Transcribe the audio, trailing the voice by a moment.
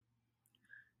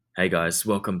Hey guys,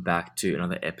 welcome back to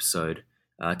another episode.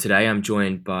 Today I'm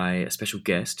joined by a special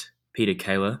guest, Peter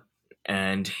Kahler,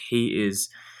 and he is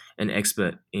an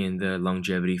expert in the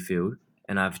longevity field.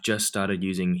 And I've just started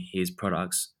using his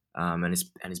products and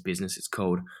his business. It's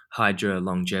called Hydra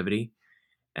Longevity.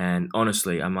 And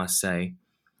honestly, I must say,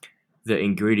 the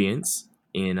ingredients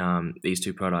in these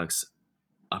two products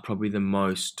are probably the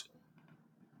most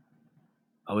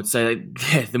I would say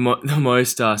yeah, the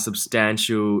most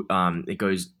substantial. It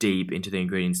goes deep into the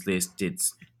ingredients list.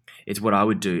 It's what I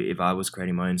would do if I was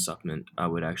creating my own supplement. I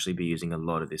would actually be using a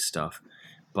lot of this stuff.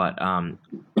 But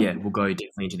yeah, we'll go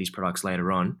definitely into these products later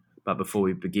on. But before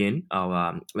we begin,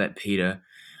 I'll let Peter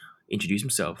introduce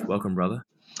himself. Welcome, brother.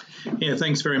 Yeah,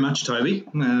 thanks very much, Toby.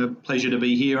 Pleasure to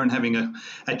be here and having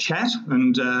a chat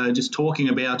and just talking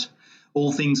about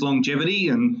all things longevity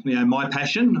and my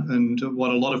passion and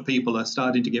what a lot of people are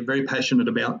starting to get very passionate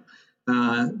about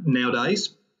nowadays.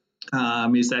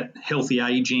 Is that healthy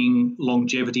aging,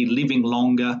 longevity, living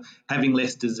longer, having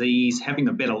less disease, having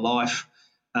a better life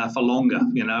for longer,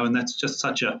 and that's just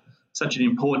such an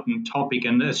important topic.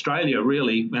 And Australia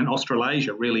really, and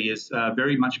Australasia really, is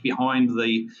very much behind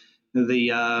the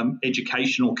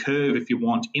educational curve, if you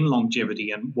want, in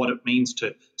longevity and what it means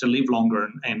to live longer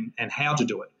and how to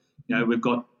do it. We've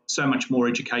got so much more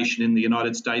education in the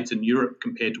United States and Europe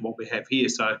compared to what we have here.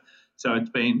 So it's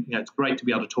been it's great to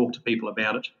be able to talk to people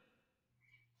about it.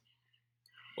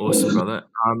 Awesome, brother.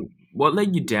 What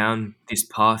led you down this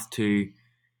path to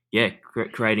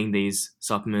creating these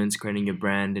supplements, creating your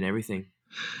brand, and everything?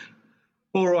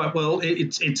 All right. Well,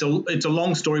 it's a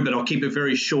long story, but I'll keep it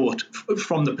very short.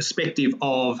 From the perspective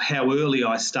of how early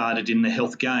I started in the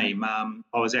health game,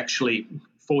 I was actually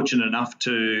fortunate enough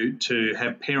to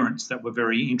have parents that were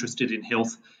very interested in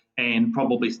health, and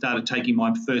probably started taking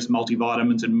my first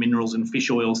multivitamins and minerals and fish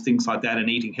oils, things like that, and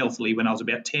eating healthily when I was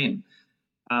about 10.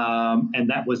 And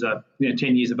that was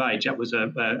 10 years of age. That was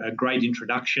a great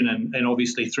introduction. And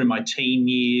obviously through my teen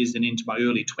years and into my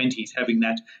early 20s, having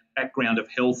that background of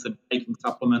health and taking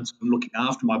supplements and looking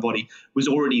after my body was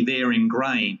already there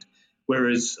ingrained.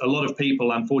 Whereas a lot of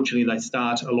people, unfortunately, they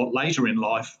start a lot later in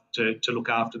life to look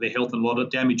after their health, and a lot of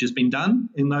damage has been done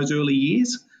in those early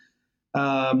years.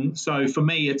 So for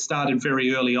me, it started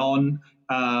very early on.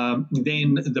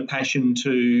 Then the passion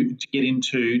to get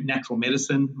into natural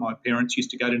medicine. My parents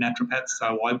used to go to naturopaths,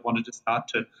 so I wanted to start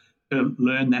to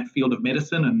learn that field of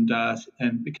medicine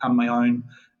and become my own,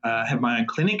 have my own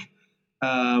clinic,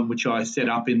 which I set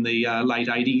up in the late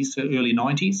 80s, early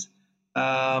 90s.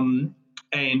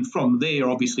 And from there,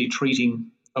 obviously treating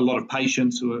a lot of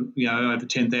patients, who are, over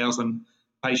 10,000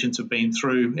 patients have been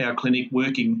through our clinic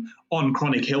working on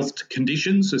chronic health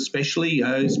conditions, especially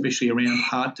around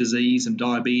heart disease and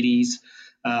diabetes,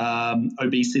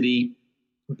 obesity,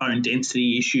 bone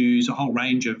density issues, a whole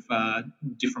range of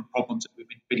different problems that we've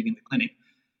been treating in the clinic.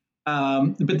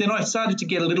 But then I started to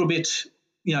get a little bit,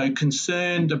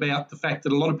 concerned about the fact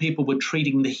that a lot of people were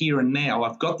treating the here and now.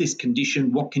 I've got this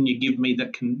condition. What can you give me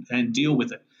that can and deal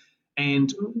with it?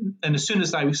 And as soon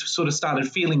as they sort of started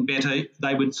feeling better,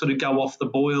 they would sort of go off the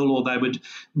boil, or they would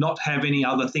not have any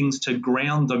other things to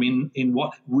ground them in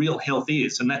what real health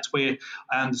is. And that's where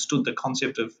I understood the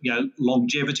concept of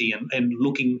longevity and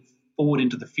looking forward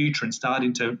into the future and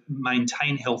starting to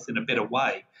maintain health in a better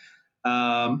way.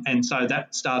 And so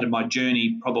that started my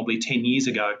journey probably 10 years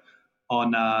ago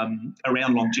on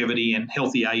around longevity and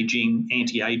healthy aging,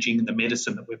 anti-aging, and the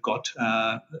medicine that we've got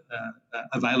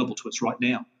available to us right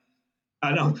now.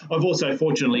 And I've also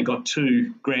fortunately got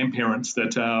two grandparents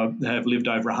that have lived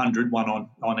over 100, one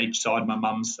on each side, my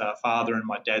mum's father and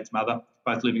my dad's mother,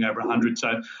 both living over 100.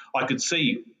 So I could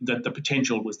see that the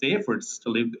potential was there for us to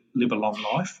live a long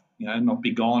life, not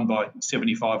be gone by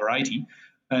 75 or 80.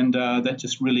 And that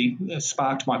just really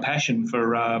sparked my passion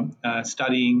for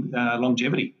studying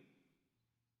longevity.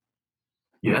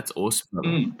 Yeah, that's awesome, brother.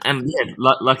 Mm. And yeah,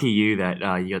 lucky you that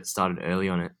you got started early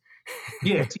on it.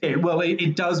 Yes, yeah. Well,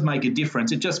 it does make a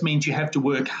difference. It just means you have to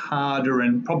work harder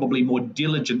and probably more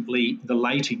diligently the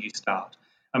later you start.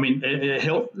 I mean,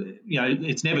 health,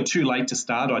 it's never too late to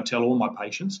start. I tell all my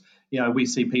patients, we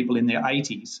see people in their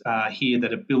 80s here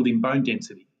that are building bone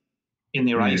density in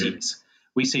their 80s.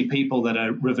 We see people that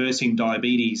are reversing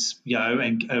diabetes,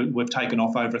 and we've taken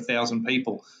off over 1,000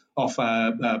 people off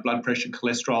blood pressure,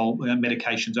 cholesterol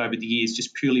medications over the years,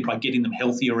 just purely by getting them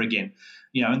healthier again.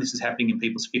 And this is happening in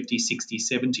people's 50s,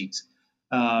 60s,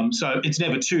 70s. So it's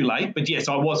never too late. But yes,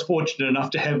 I was fortunate enough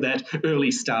to have that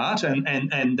early start,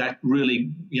 and that really,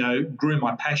 grew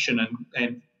my passion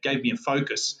and gave me a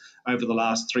focus over the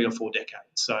last 3 or 4 decades.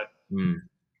 So.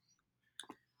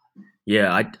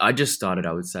 Yeah, I just started,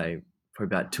 I would say,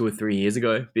 probably about 2 or 3 years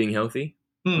ago, being healthy.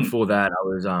 Mm. Before that, I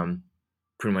was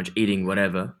pretty much eating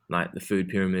whatever, like the food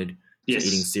pyramid. So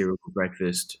eating Yes. cereal for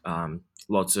breakfast,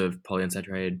 lots of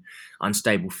polyunsaturated,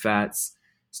 unstable fats,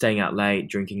 staying out late,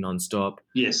 drinking nonstop.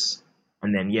 Yes.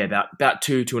 And then yeah, about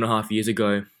 2.5 years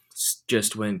ago,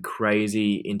 just went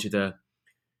crazy into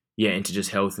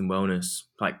just health and wellness,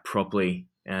 like properly,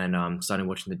 and starting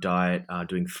watching the diet,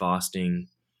 doing fasting,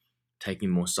 taking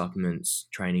more supplements,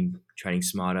 training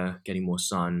smarter, getting more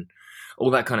sun,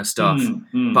 all that kind of stuff.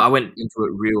 Mm. But I Mm. went into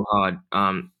it real hard.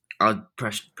 I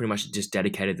pretty much just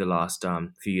dedicated the last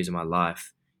few years of my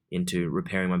life into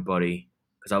repairing my body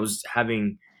because I was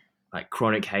having like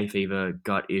chronic hay fever,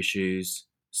 gut issues,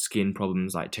 skin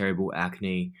problems, like terrible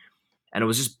acne, and it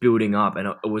was just building up, and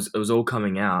it was all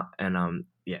coming out, and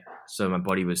yeah. So my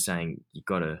body was saying, you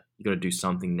gotta do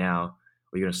something now,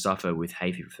 or you're gonna suffer with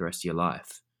hay fever for the rest of your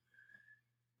life.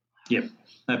 Yep.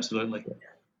 Absolutely.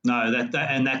 No,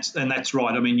 that's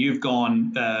right. I mean, you've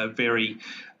gone very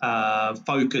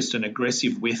focused and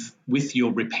aggressive with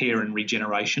your repair and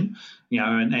regeneration.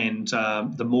 And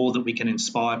the more that we can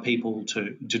inspire people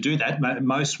to do that,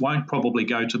 most won't probably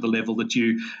go to the level that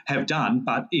you have done.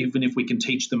 But even if we can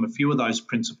teach them a few of those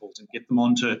principles and get them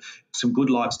onto some good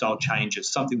lifestyle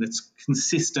changes, something that's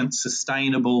consistent,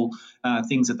 sustainable,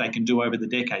 things that they can do over the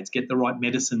decades, get the right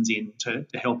medicines in to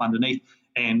help underneath,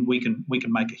 and we can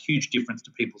make a huge difference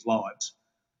to people's lives.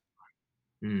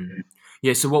 Mm.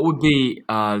 Yeah. So what would be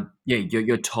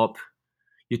your top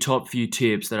few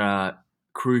tips that are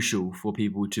crucial for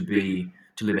people to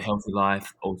live a healthy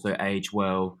life, also age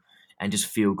well, and just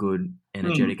feel good, Mm.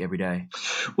 energetic every day?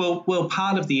 Well,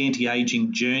 part of the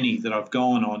anti-aging journey that I've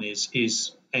gone on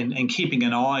is and keeping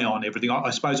an eye on everything. I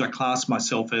suppose I class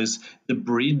myself as the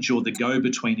bridge or the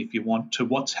go-between, if you want, to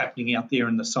what's happening out there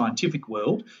in the scientific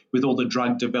world with all the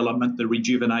drug development, the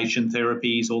rejuvenation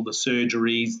therapies, all the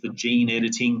surgeries, the gene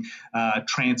editing,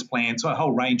 transplants, a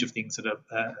whole range of things that are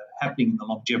happening in the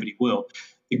longevity world.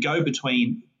 The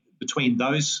go-between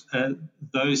those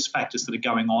factors that are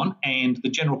going on and the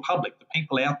general public, the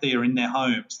people out there in their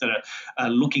homes that are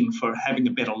looking for having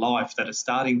a better life, that are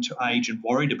starting to age and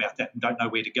worried about that and don't know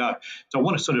where to go. So I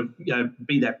want to sort of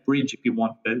be that bridge, if you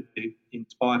want, to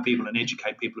inspire people and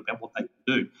educate people about what they can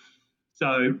do.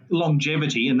 So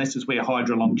longevity, and this is where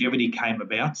Hydra Longevity came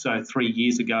about. So 3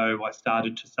 years ago, I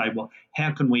started to say, well, how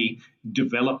can we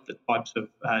develop the types of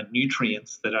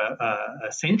nutrients that are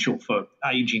essential for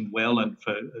aging well and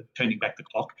for turning back the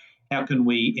clock? How can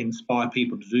we inspire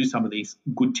people to do some of these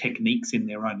good techniques in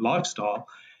their own lifestyle?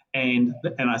 And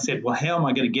I said, well, how am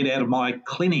I going to get out of my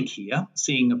clinic here,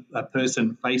 seeing a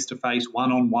person face to face,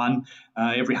 one on one,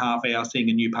 every half hour, seeing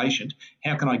a new patient?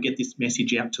 How can I get this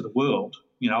message out to the world?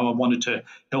 I wanted to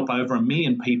help over 1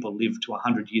 million people live to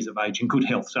 100 years of age in good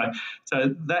health. So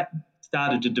that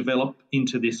started to develop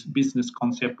into this business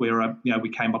concept where we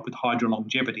came up with Hydra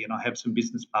Longevity, and I have some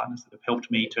business partners that have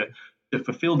helped me to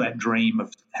fulfill that dream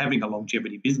of having a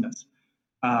longevity business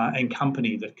and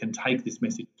company that can take this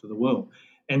message to the world.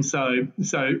 And so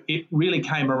it really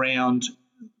came around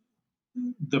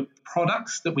the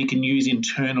products that we can use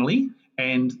internally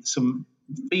and some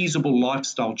feasible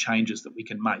lifestyle changes that we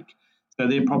can make. So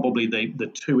they're probably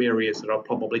the two areas that I'll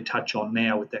probably touch on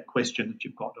now with that question that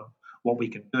you've got of what we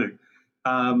can do.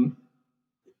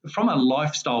 From a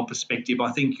lifestyle perspective,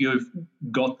 I think you've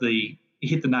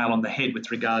hit the nail on the head with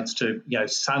regards to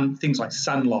things like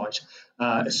sunlight,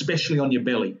 especially on your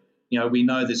belly. We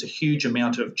know there's a huge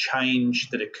amount of change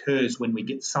that occurs when we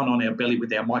get sun on our belly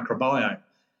with our microbiome.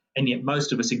 And yet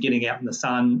most of us are getting out in the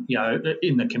sun,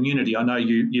 in the community. I know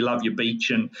you love your beach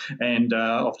and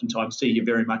oftentimes see you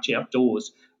very much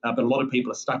outdoors. But a lot of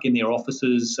people are stuck in their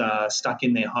offices, stuck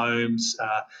in their homes,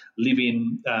 live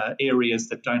in areas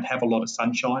that don't have a lot of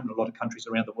sunshine in a lot of countries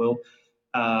around the world.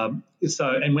 And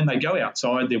when they go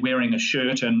outside, they're wearing a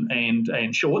shirt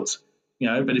and shorts.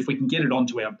 But if we can get it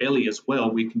onto our belly as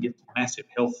well, we can get massive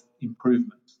health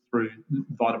improvements through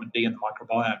vitamin D and the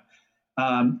microbiome.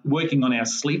 Working on our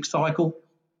sleep cycle,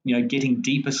 getting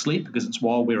deeper sleep, because it's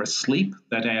while we're asleep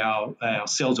that our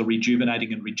cells are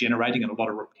rejuvenating and regenerating, and a lot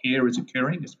of repair is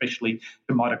occurring, especially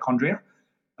the mitochondria.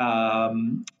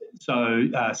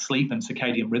 Sleep and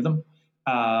circadian rhythm.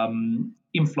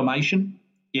 Inflammation,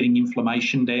 getting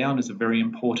inflammation down is a very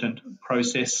important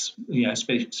process,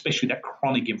 especially that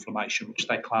chronic inflammation, which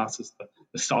they class as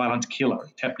the silent killer.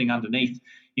 It's happening underneath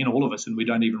in all of us, and we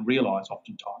don't even realise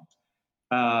oftentimes.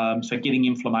 So getting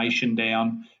inflammation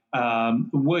down,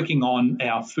 working on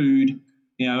our food,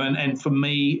 and for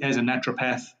me as a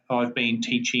naturopath, I've been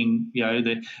teaching,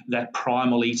 that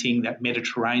primal eating, that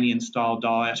Mediterranean style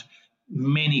diet,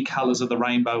 many colours of the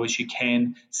rainbow as you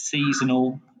can,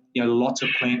 seasonal, lots of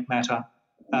plant matter.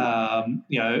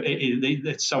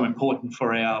 It's so important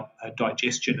for our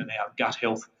digestion and our gut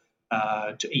health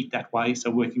to eat that way. So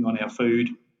working on our food.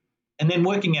 And then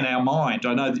working in our mind.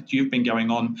 I know that you've been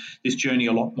going on this journey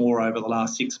a lot more over the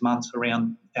last 6 months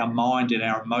around our mind and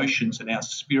our emotions and our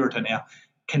spirit and our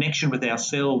connection with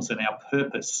ourselves and our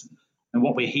purpose and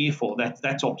what we're here for.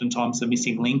 That's oftentimes the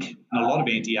missing link in a lot of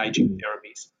anti-aging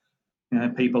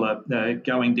therapies. People are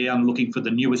going down looking for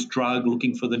the newest drug,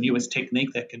 looking for the newest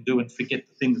technique that can do and forget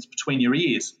the thing that's between your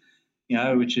ears,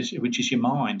 which is your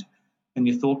mind and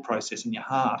your thought process and your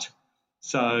heart.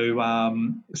 So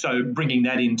bringing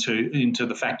that into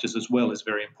the factors as well is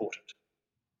very important.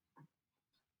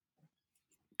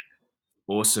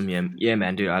 Awesome, yeah,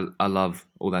 man, dude. I love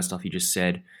all that stuff you just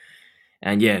said,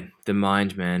 and yeah, the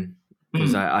mind, man.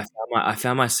 Because Mm. I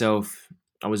found myself,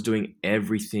 I was doing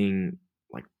everything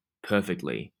like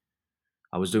perfectly.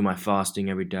 I was doing my fasting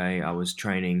every day. I was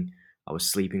training. I was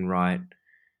sleeping right.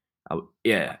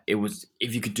 Yeah, it was.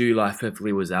 If you could do life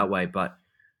perfectly, it was that way. But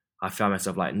I found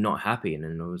myself like not happy, and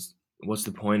then it was, what's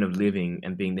the point of living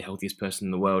and being the healthiest person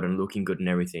in the world and looking good and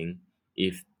everything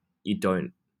if you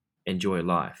don't enjoy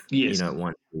life? You Yes. don't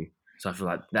want to. So I feel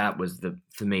like that was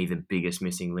for me the biggest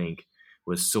missing link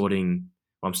was sorting.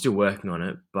 Well, I'm still working on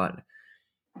it, but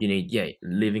you need, yeah,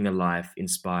 living a life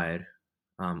inspired,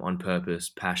 on purpose,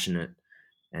 passionate,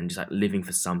 and just like living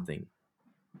for something.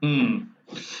 Mm.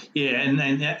 Yeah,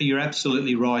 and you're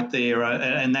absolutely right there,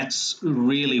 and that's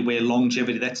really where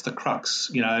longevity. That's the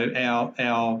crux.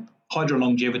 Our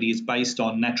hydrolongevity is based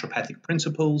on naturopathic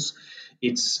principles.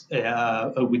 It's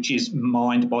which is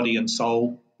mind, body, and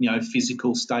soul.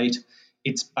 Physical state.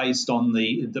 It's based on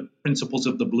the principles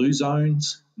of the blue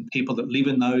zones and people that live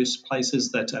in those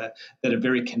places that are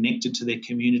very connected to their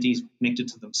communities, connected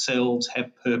to themselves,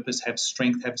 have purpose, have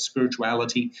strength, have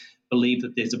spirituality, believe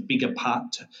that there's a bigger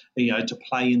part to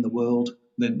play in the world.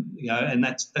 Then and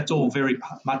that's all very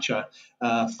much a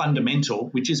fundamental,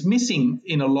 which is missing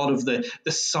in a lot of the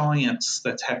science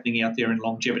that's happening out there in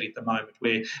longevity at the moment.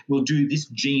 Where we'll do this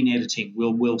gene editing,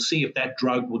 we'll see if that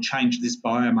drug will change this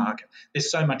biomarker.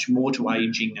 There's so much more to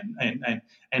aging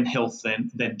and health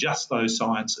than just those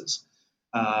sciences.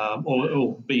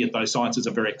 Albeit those sciences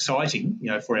are very exciting,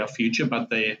 for our future, but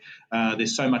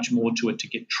there's so much more to it to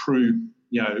get true,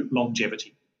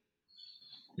 longevity.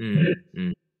 Mm,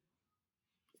 mm.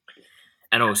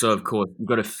 And also, of course, you've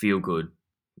got to feel good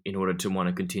in order to want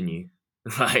to continue.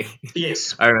 Like,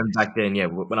 Yes. I remember back then, yeah,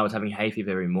 when I was having hay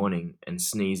fever every morning and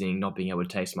sneezing, not being able to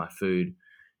taste my food,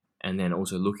 and then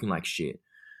also looking like shit,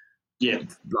 Yeah.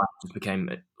 life just became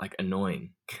like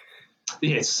annoying.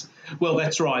 Yes, well,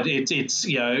 that's right. It's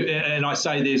and I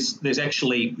say there's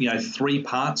actually three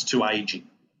parts to aging,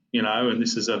 and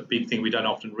this is a big thing we don't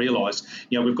often realise.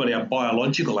 We've got our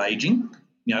biological aging,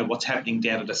 what's happening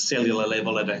down at a cellular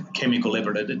level, at a chemical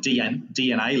level, at a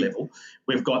DNA level.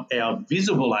 We've got our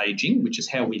visible aging, which is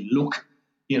how we look,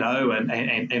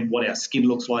 and what our skin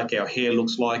looks like, our hair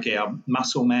looks like, our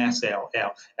muscle mass,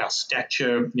 our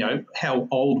stature, how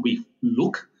old we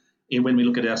look when we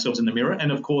look at ourselves in the mirror.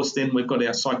 And of course, then we've got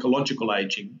our psychological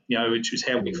aging, which is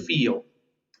how we Mm. feel,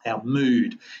 our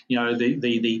mood,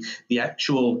 the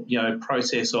actual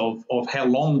process of how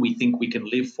long we think we can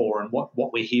live for and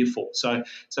what we're here for. So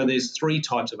there's three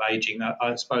types of aging.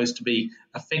 I suppose to be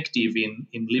effective in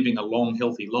living a long,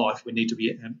 healthy life, we need to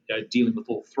be dealing with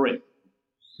all three.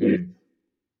 Mm.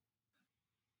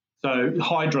 So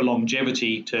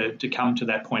hydrolongevity, to come to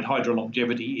that point,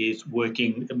 hydrolongevity is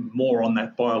working more on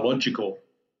that biological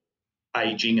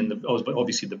aging and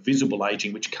obviously the visible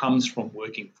aging, which comes from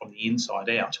working from the inside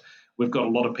out. We've got a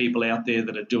lot of people out there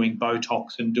that are doing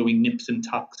Botox and doing nips and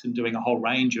tucks and doing a whole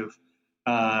range of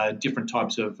different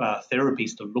types of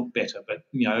therapies to look better. But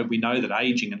we know that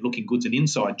aging and looking good's an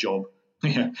inside job.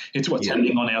 It's what's Yeah.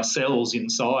 happening on our cells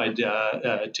inside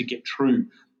to get true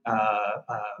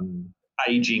Mm.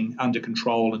 aging under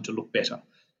control and to look better.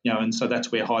 And so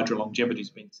that's where hydrolongevity has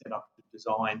been set up to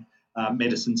design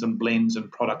medicines and blends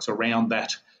and products around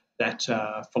that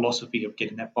philosophy of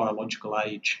getting that biological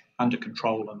age under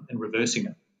control and reversing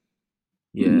it.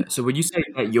 Yeah. So would you say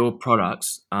that your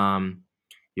products, I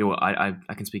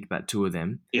can speak about two of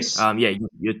them. Yes. Yeah,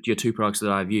 your two products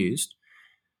that I've used,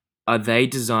 are they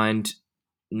designed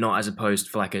not as opposed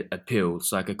for like a pill,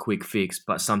 so like a quick fix,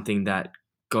 but something that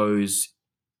goes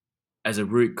as a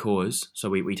root cause? So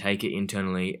we take it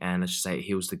internally and let's just say it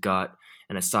heals the gut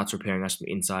and it starts repairing us from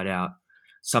inside out.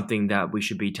 Something that we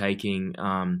should be taking,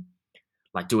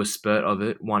 like do a spurt of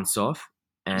it once off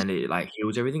and it like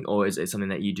heals everything, or is it something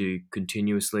that you do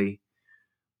continuously?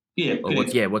 Yeah. Or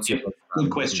what's your Good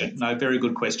Using question. No, very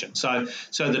good question. So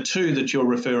the two that you're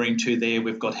referring to there,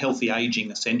 we've got Healthy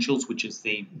Aging Essentials, which is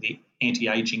the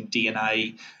anti-aging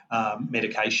DNA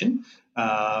medication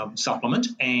supplement,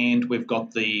 and we've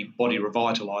got the Body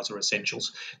Revitalizer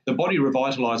Essentials. The Body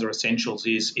Revitalizer Essentials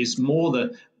is more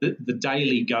the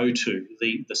daily go-to,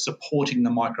 the supporting the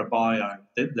microbiome,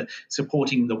 the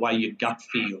supporting the way your gut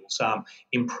feels,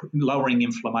 lowering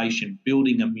inflammation,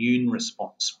 building immune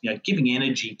response, giving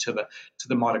energy to the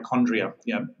mitochondria,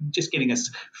 just getting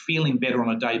us feeling better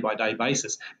on a day-by-day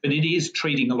basis. But it is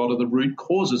treating a lot of the root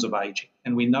causes of aging,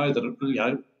 and we know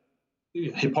that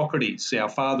Hippocrates, our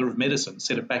father of medicine,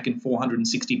 said it back in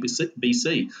 460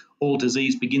 BC, all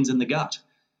disease begins in the gut.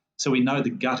 So we know the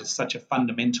gut is such a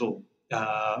fundamental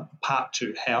part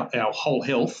to our whole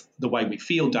health, the way we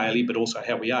feel daily, but also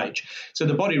how we age. So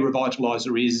the Body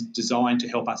Revitalizer is designed to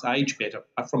help us age better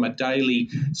from a daily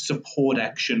support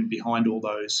action behind all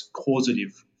those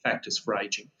causative factors for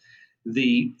aging.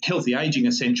 The Healthy Aging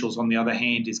Essentials, on the other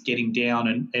hand, is getting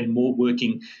down and more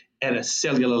working at a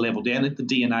cellular level, down at the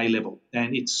DNA level,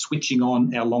 and it's switching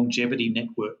on our longevity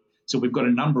network. So we've got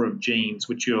a number of genes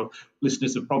which your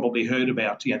listeners have probably heard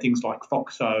about, things like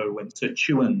FOXO and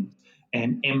sirtuin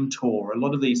and mTOR, a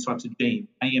lot of these types of genes,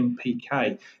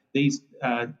 AMPK. These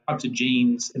types of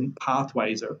genes and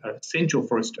pathways are essential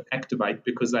for us to activate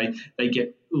because they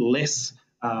get less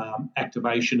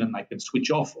activation, and they can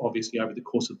switch off, obviously, over the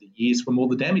course of the years from all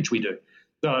the damage we do.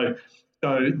 So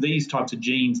these types of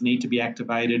genes need to be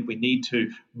activated. We need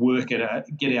to get our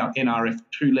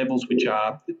NRF2 levels, which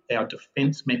are our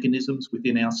defense mechanisms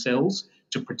within our cells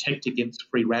to protect against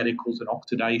free radicals and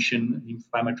oxidation and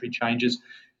inflammatory changes.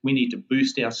 We need to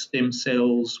boost our stem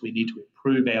cells. We need to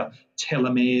improve our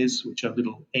telomeres, which are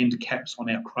little end caps on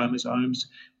our chromosomes.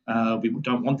 We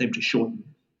don't want them to shorten.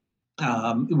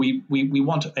 We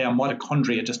want our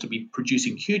mitochondria just to be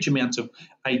producing huge amounts of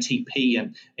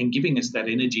ATP and giving us that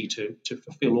energy to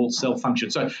fulfill all cell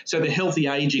functions. So the Healthy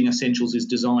Aging Essentials is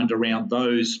designed around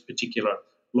those particular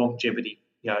longevity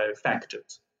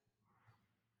factors.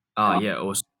 Yeah,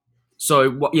 awesome.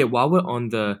 So while we're on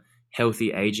the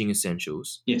Healthy Aging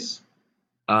Essentials, Yes.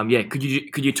 Could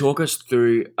you talk us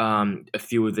through a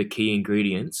few of the key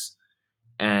ingredients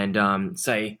and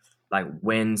say like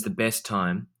when's the best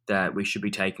time that we should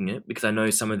be taking it? Because I know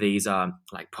some of these are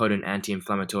like potent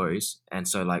anti-inflammatories, and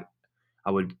so like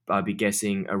I'd be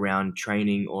guessing around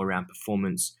training or around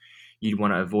performance you'd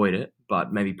want to avoid it,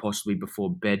 but maybe possibly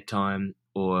before bedtime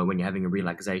or when you're having a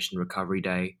relaxation recovery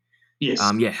day. Yes.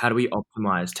 How do we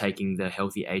optimize taking the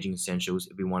Healthy Aging Essentials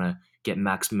if we want to get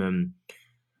maximum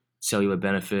cellular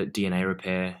benefit, DNA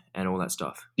repair, and all that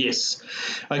stuff? Yes.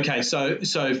 Okay. So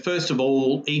first of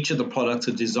all, each of the products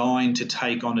are designed to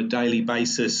take on a daily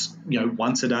basis,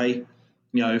 once a day,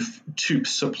 to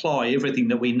supply everything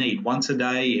that we need once a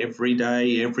day, every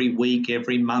week,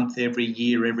 every month, every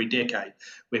year, every decade.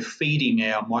 We're feeding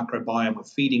our microbiome, we're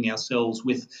feeding our cells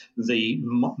with the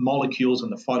molecules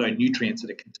and the phytonutrients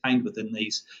that are contained within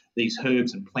these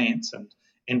herbs and plants,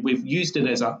 and we've used it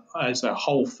as a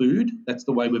whole food. That's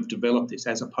the way we've developed this,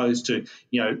 as opposed to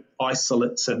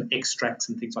isolates and extracts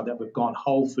and things like that. We've gone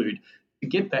whole food to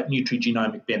get that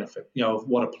nutrigenomic benefit, of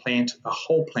what a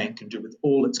whole plant can do with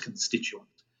all its constituents,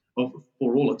 or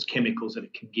all its chemicals that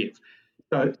it can give.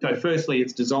 So firstly,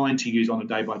 it's designed to use on a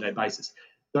day-by-day basis.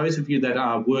 Those of you that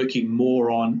are working more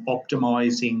on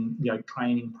optimizing,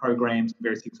 training programs and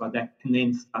various things like that, can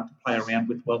then start to play around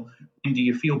with, well, when do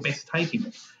you feel best taking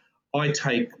it? I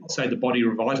take, say, the Body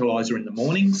Revitalizer in the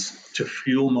mornings to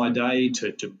fuel my day,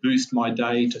 to boost my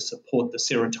day, to support the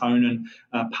serotonin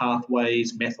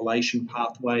pathways, methylation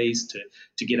pathways,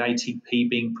 to get ATP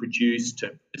being produced,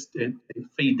 to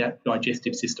feed that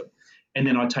digestive system. And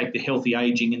then I take the Healthy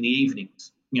Aging in the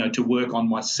evenings, to work on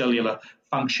my cellular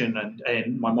function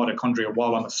and my mitochondria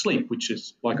while I'm asleep, which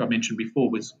is, like I mentioned before,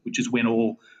 which is when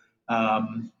all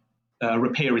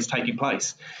repair is taking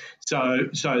place. So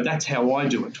that's how I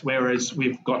do it. Whereas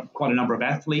we've got quite a number of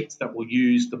athletes that will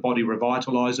use the Body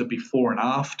Revitalizer before and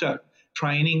after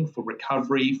training for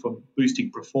recovery, for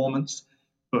boosting performance,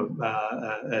 for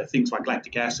things like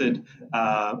lactic acid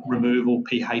removal,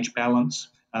 pH balance,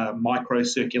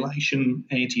 microcirculation,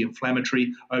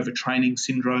 anti-inflammatory, overtraining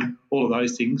syndrome, all of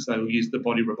those things. They'll use the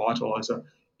Body Revitalizer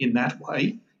in that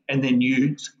way, and then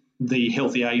use the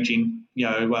Healthy Aging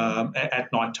at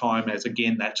night time as,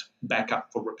 again, that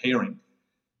backup for repairing.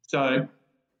 So,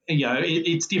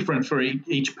 it's different for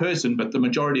each person, but the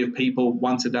majority of people,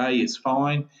 once a day is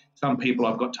fine. Some people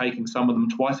I've got taking some of them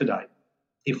twice a day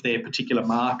if their particular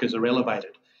markers are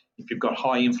elevated. If you've got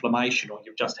high inflammation, or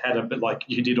you've just had a bit like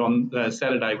you did on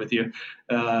Saturday with your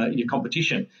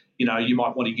competition, you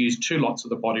might want to use 2 lots of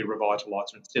the body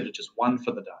revitalizer instead of just one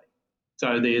for the day.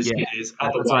 So there's Yeah,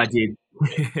 other that's what I ways. did.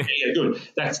 Yeah, good.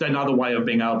 That's another way of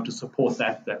being able to support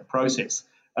that process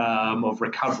of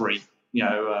recovery,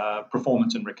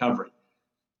 performance and recovery.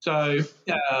 So,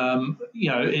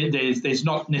 there's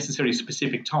not necessarily a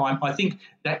specific time. I think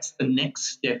that's the next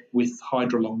step with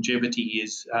hydrolongevity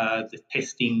is the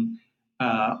testing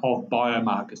of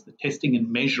biomarkers, the testing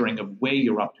and measuring of where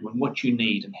you're up to and what you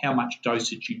need and how much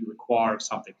dosage you require of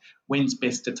something, when's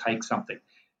best to take something.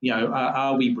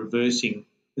 Are we reversing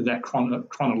that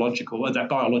chronological, or that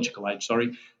biological age,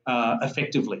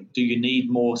 effectively? Do you need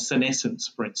more senescence,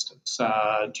 for instance?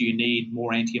 Do you need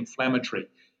more anti-inflammatory?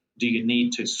 Do you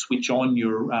need to switch on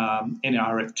your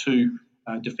NRF2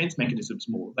 defense mechanisms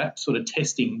more? That sort of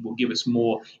testing will give us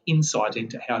more insight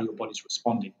into how your body's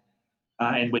responding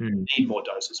and when you need more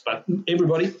doses. But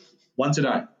everybody, once a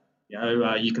day.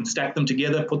 You can stack them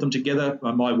together, put them together.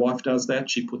 My wife does that.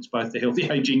 She puts both the healthy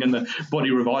aging and the body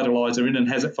revitalizer in and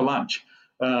has it for lunch.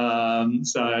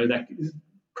 So that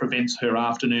prevents her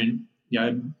afternoon,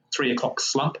 3 o'clock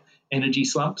slump, energy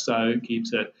slump. So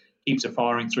keeps her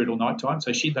firing through till night time.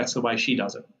 So that's the way she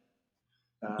does it.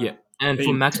 Yeah, and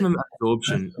for maximum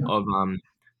absorption of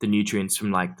the nutrients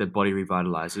from like the body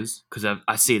revitalizers, because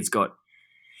I see it's got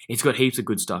heaps of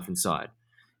good stuff inside,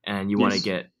 and you want to Yes.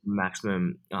 get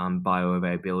maximum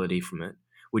bioavailability from it.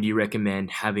 Would you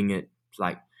recommend having it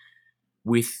like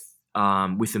with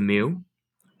a meal?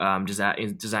 Does that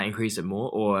increase it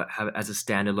more, or have it as a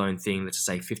standalone thing? Let's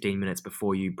say 15 minutes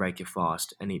before you break your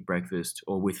fast and eat breakfast,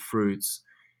 or with fruits.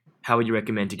 How would you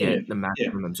recommend to Yeah. get the Yeah.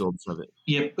 maximum absorption of it?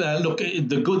 Yep. Look,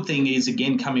 the good thing is,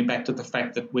 again, coming back to the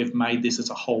fact that we've made this as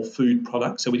a whole food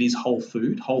product. So it is whole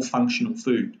food, whole functional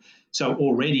food. So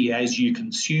already as you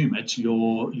consume it,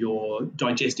 your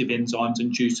digestive enzymes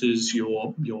and juices,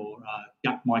 your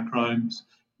gut microbes,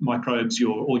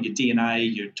 all your DNA,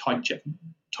 your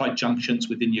tight junctions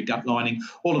within your gut lining,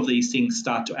 all of these things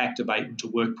start to activate and to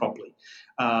work properly.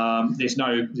 There's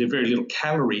very little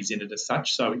calories in it as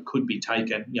such, so it could be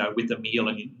taken, with a meal,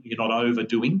 and you're not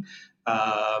overdoing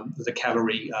the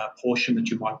calorie portion that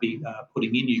you might be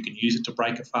putting in. You can use it to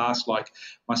break a fast, like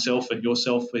myself and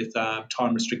yourself with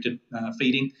time-restricted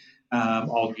feeding.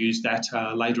 I'll use that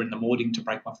later in the morning to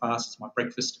break my fast as my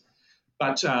breakfast.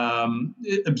 But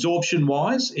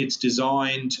absorption-wise, it's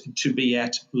designed to be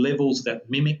at levels that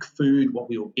mimic food, what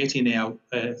we will get in our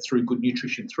through good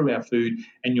nutrition through our food,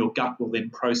 and your gut will then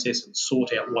process and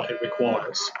sort out what it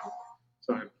requires.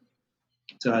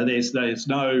 So there's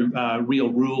no real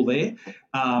rule there.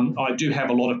 I do have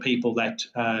a lot of people that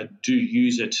do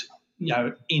use it,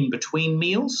 in between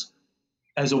meals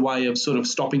as a way of sort of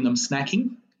stopping them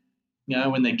snacking.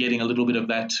 When they're getting a little bit of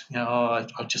that, I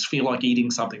just feel like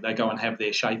eating something, they go and have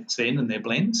their shakes then and their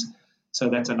blends. So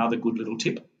that's another good little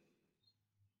tip.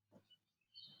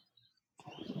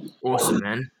 Awesome,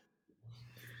 man.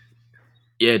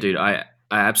 Yeah, dude, I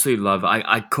absolutely love.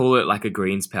 I call it like a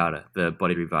greens powder, the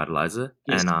body revitalizer,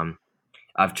 Yes. and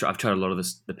I've tried a lot of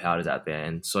the powders out there,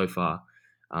 and so far,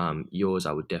 yours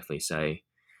I would definitely say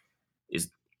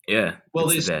is Well,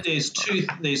 it's the there's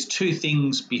best. there's two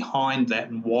things behind that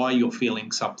and why you're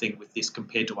feeling something with this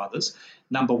compared to others.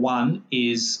 Number one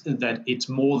is that it's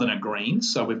more than a green,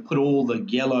 so we've put all the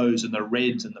yellows and the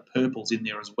reds and the purples in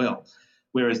there as well.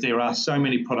 Whereas there are so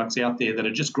many products out there that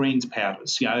are just greens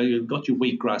powders. You've got your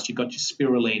wheatgrass, you've got your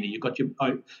spirulina, you've got your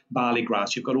barley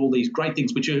grass, you've got all these great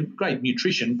things which are great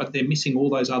nutrition, but they're missing all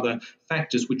those other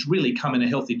factors which really come in a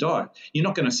healthy diet. You're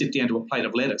not going to sit down to a plate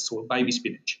of lettuce or baby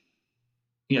spinach.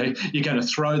 You're going to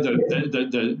throw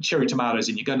the cherry tomatoes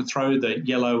in. You're going to throw the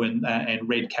yellow and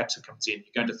red capsicums in.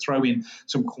 You're going to throw in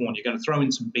some corn. You're going to throw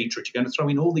in some beetroot. You're going to throw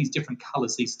in all these different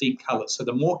colours, these deep colours. So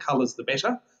the more colours, the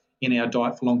better in our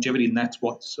diet for longevity, and that's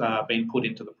what's been put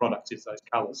into the products is those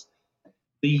colours.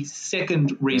 The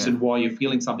second Yeah, reason why you're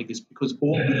feeling something is because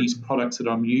all these products that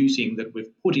I'm using that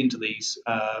we've put into these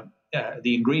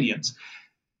the ingredients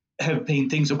have been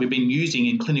things that we've been using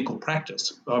in clinical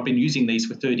practice. I've been using these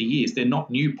for 30 years. They're not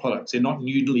new products. They're not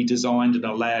newly designed in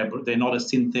a lab. They're not a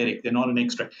synthetic. They're not an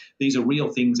extract. These are real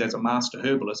things as a master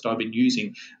herbalist I've been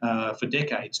using for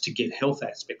decades to get health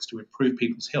aspects, to improve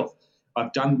people's health.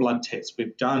 I've done blood tests.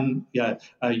 We've done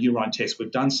urine tests.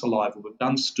 We've done saliva. We've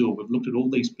done stool. We've looked at all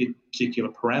these particular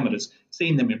parameters,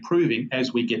 seen them improving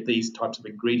as we get these types of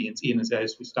ingredients in,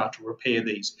 as we start to repair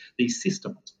these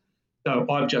systems. So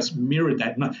I've just mirrored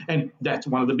that. And that's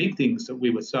one of the big things that we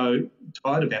were so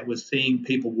tired about, was seeing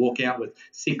people walk out with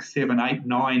 6, 7, 8,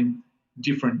 9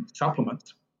 different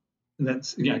supplements. And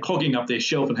that's clogging up their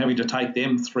shelf and having to take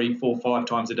them 3, 4, 5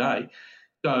 times a day.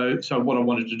 So what I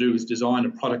wanted to do was design a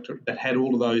product that had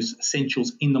all of those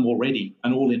essentials in them already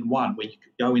and all in one, where you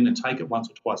could go in and take it once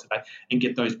or twice a day and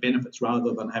get those benefits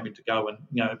rather than having to go and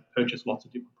purchase lots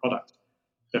of different products.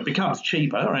 It becomes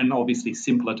cheaper and obviously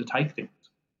simpler to take things.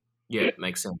 Yeah,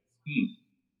 makes sense.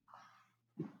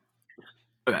 Mm.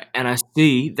 Okay, and I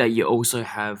see that you also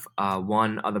have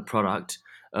one other product,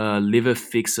 liver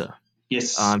fixer.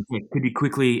 Yes. Could you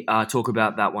quickly talk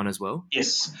about that one as well?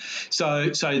 Yes. So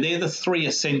they're the three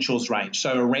essentials range.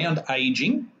 So around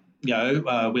aging,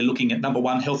 we're looking at number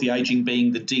one, healthy aging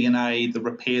being the DNA, the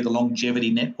repair, the longevity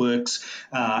networks,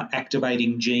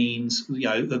 activating genes,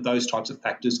 those types of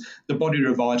factors. The body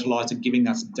revitalizer giving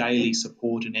us daily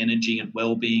support and energy and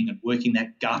well-being and working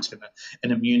that gut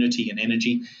and immunity and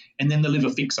energy. And then the liver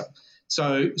fixer.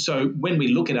 So when we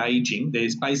look at aging,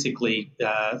 there's basically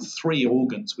three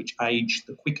organs which age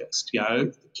the quickest,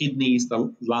 the kidneys,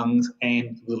 the lungs,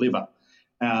 and the liver.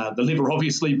 The liver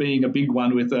obviously being a big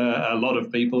one with a lot of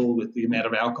people, with the amount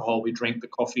of alcohol we drink, the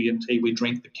coffee and tea we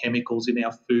drink, the chemicals in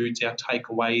our foods, our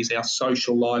takeaways, our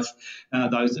social life,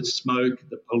 those that smoke,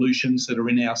 the pollutions that are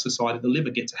in our society. The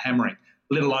liver gets a hammering,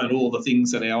 let alone all the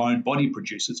things that our own body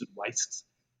produces and wastes.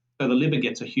 So the liver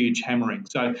gets a huge hammering.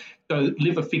 So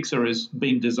liver fixer has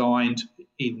been designed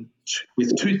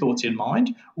with two thoughts in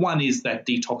mind. One is that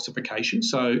detoxification.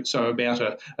 So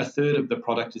about a third of the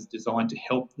product is designed to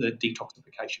help the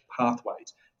detoxification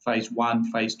pathways. Phase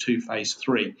 1, phase 2, phase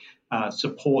 3,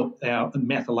 support our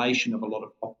methylation of a lot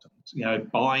of toxins,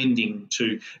 binding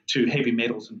to heavy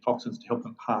metals and toxins to help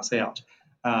them pass out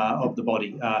of the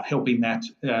body, helping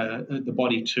the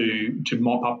body to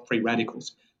mop up free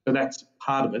radicals. So that's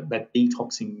part of it, that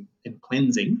detoxing and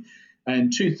cleansing.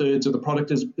 And 2/3 of the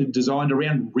product is designed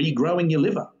around regrowing your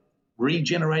liver,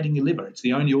 regenerating your liver. It's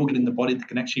the only organ in the body that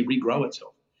can actually regrow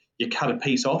itself. You cut a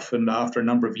piece off, and after a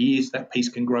number of years, that piece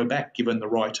can grow back given the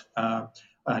right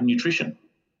nutrition.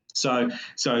 So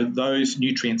those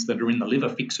nutrients that are in the liver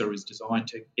fixer is designed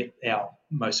to get our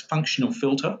most functional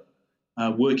filter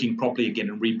working properly again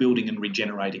and rebuilding and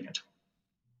regenerating it.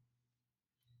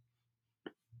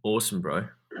 Awesome, bro.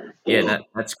 Yeah,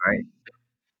 that's great.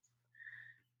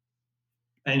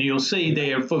 And you'll see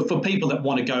there for people that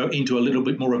want to go into a little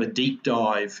bit more of a deep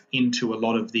dive into a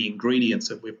lot of the ingredients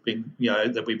that we've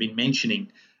been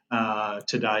mentioning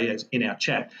today in our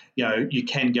chat. You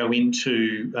can go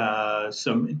into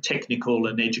some technical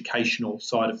and educational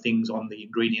side of things on the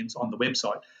ingredients on the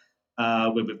website.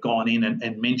 Where we've gone in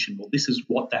and mentioned, well, this is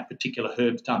what that particular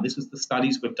herb's done. This is the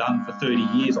studies we've done for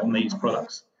 30 years on these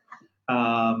products.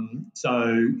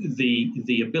 So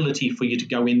the ability for you to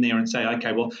go in there and say,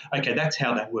 okay, that's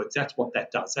how that works. That's what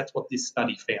that does. That's what this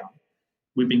study found.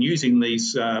 We've been using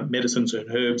these medicines and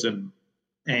herbs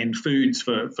and foods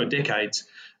for decades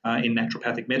in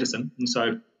naturopathic medicine. And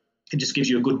so it just gives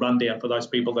you a good rundown for those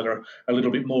people that are a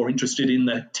little bit more interested in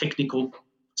the technical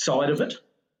side of it.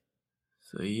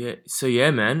 So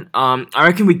yeah, man. I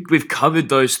reckon we've covered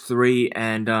those three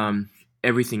and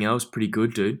everything else pretty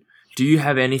good, dude. Do you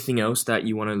have anything else that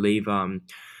you want to leave our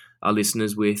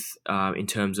listeners with in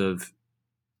terms of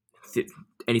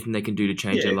anything they can do to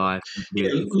change their life, to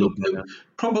feel Look, better?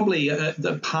 probably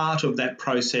the part of that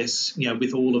process,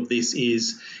 with all of this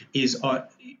is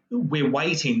we're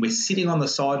waiting. We're sitting on the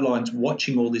sidelines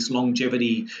watching all this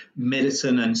longevity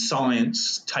medicine and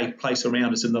science take place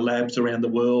around us in the labs around the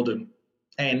world,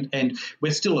 and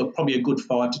we're still probably a good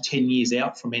 5 to 10 years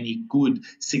out from any good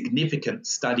significant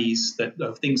studies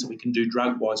of things that we can do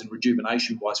drug-wise and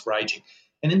rejuvenation-wise for aging.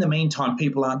 And in the meantime,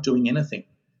 people aren't doing anything.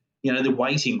 They're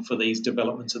waiting for these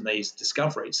developments and these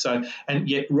discoveries. So, and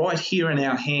yet right here in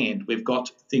our hand, we've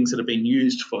got things that have been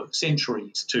used for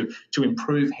centuries to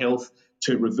improve health,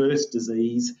 to reverse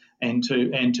disease, and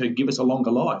to give us a longer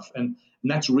life. And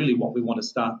that's really what we want to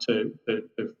start to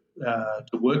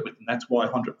work with. And that's why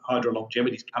Hydro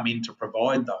Longevity's come in to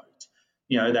provide those.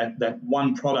 That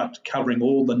one product covering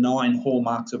all the 9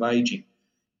 hallmarks of aging.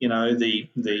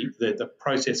 The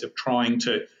process of trying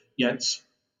to, it's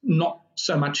not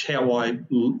so much how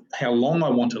long I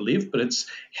want to live, but it's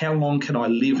how long can I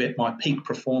live at my peak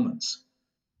performance.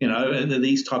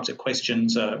 These types of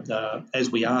questions,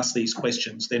 as we ask these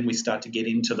questions, then we start to get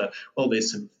into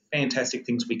there's some fantastic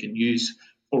things we can use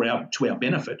to our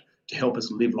benefit to help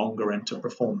us live longer and to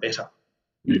perform better.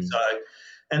 Mm. So,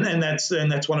 and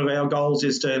that's one of our goals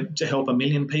is to help 1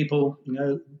 million people,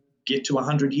 get to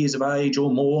 100 years of age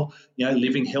or more,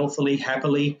 living healthily,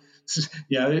 happily.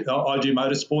 I do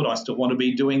motorsport. I still want to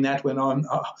be doing that when I'm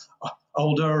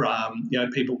older.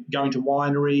 People going to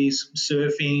wineries,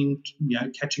 surfing,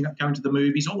 catching up, going to the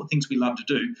movies, all the things we love to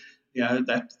do.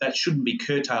 That shouldn't be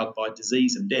curtailed by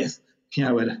disease and death.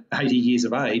 at 80 years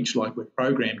of age, like we're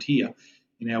programmed here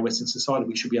in our Western society,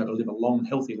 we should be able to live a long,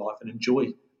 healthy life and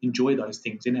enjoy those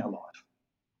things in our life.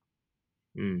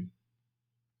 Mm.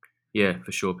 Yeah,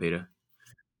 for sure, Peter.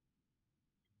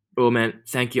 Well, man,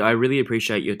 thank you. I really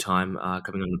appreciate your time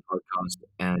coming on the podcast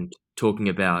and talking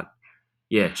about,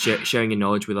 sharing your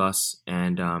knowledge with us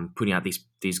and putting out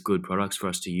these good products for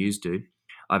us to use, dude.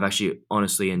 I've actually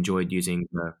honestly enjoyed using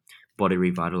the Body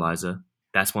Revitalizer.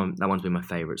 That one's been my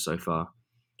favorite so far,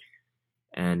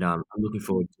 and I'm looking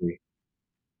forward to.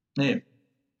 Yeah.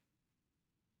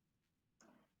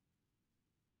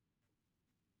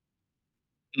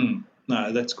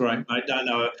 No, that's great, mate.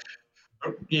 No,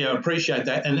 yeah, I appreciate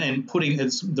that. And putting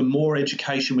it's the more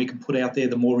education we can put out there,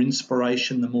 the more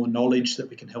inspiration, the more knowledge that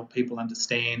we can help people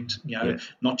understand, Yeah,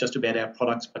 not just about our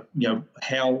products, but,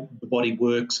 how the body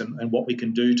works and what we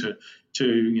can do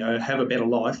to have a better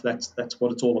life. That's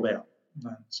what it's all about.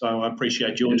 So I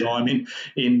appreciate your time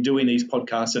in doing these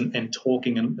podcasts and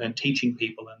talking and teaching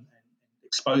people and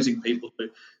exposing people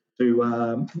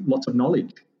to lots of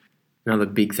knowledge. another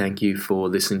big thank you for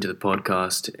listening to the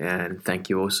podcast, and thank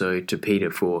you also to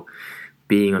Peter for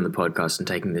being on the podcast and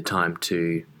taking the time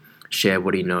to share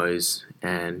what he knows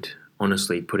and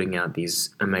honestly putting out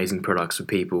these amazing products for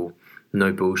people.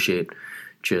 No bullshit,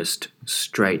 just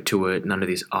straight to it, none of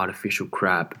this artificial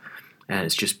crap, and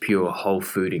it's just pure whole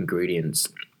food ingredients.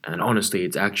 And honestly,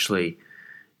 it's actually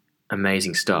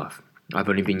amazing stuff. I've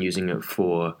only been using it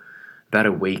for about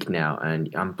a week now,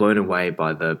 and I'm blown away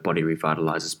by the Body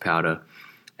Revitalizers powder.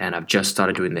 And I've just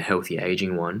started doing the healthy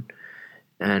aging one.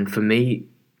 And for me,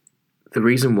 the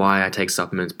reason why I take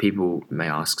supplements, people may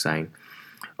ask, saying,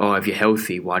 "Oh, if you're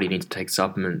healthy, why do you need to take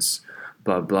supplements?"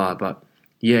 Blah blah. But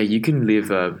yeah, you can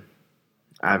live a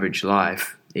average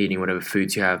life eating whatever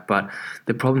foods you have. But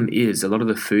the problem is, a lot of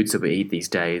the foods that we eat these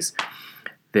days,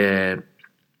 they're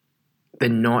they're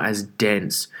not as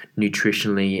dense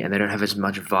nutritionally, and they don't have as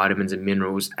much vitamins and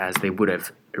minerals as they would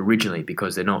have originally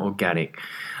because they're not organic.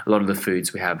 A lot of the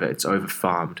foods we have, it's over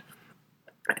farmed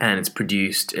and it's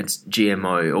produced, it's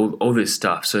GMO, all this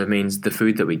stuff. So it means the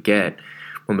food that we get,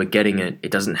 when we're getting it, it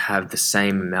doesn't have the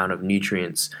same amount of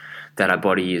nutrients that our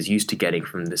body is used to getting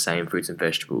from the same fruits and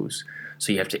vegetables.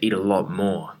 So you have to eat a lot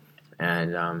more.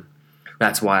 And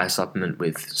that's why I supplement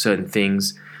with certain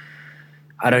things.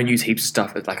 I don't use heaps of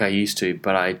stuff like I used to,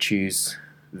 but I choose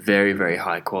very, very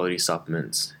high quality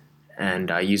supplements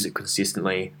and I use it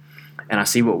consistently and I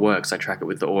see what works. I track it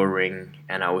with the Oura Ring,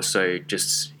 and I also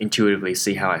just intuitively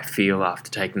see how I feel after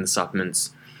taking the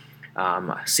supplements,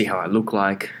 see how I look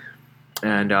like,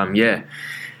 and yeah.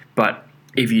 But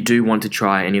if you do want to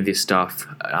try any of this stuff,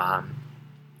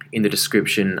 in the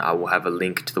description I will have a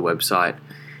link to the website,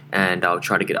 and I'll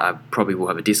try to get. I probably will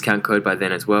have a discount code by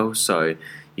then as well, so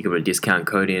you can put a discount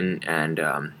code in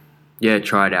and yeah,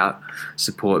 try it out.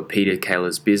 Support Peter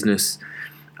Kahler's business,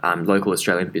 local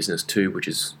Australian business too, which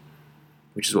is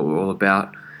what we're all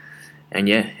about. And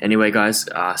yeah, anyway, guys,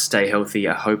 stay healthy.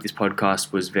 I hope this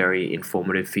podcast was very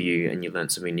informative for you and you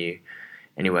learned something new.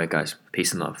 Anyway, guys,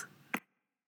 peace and love.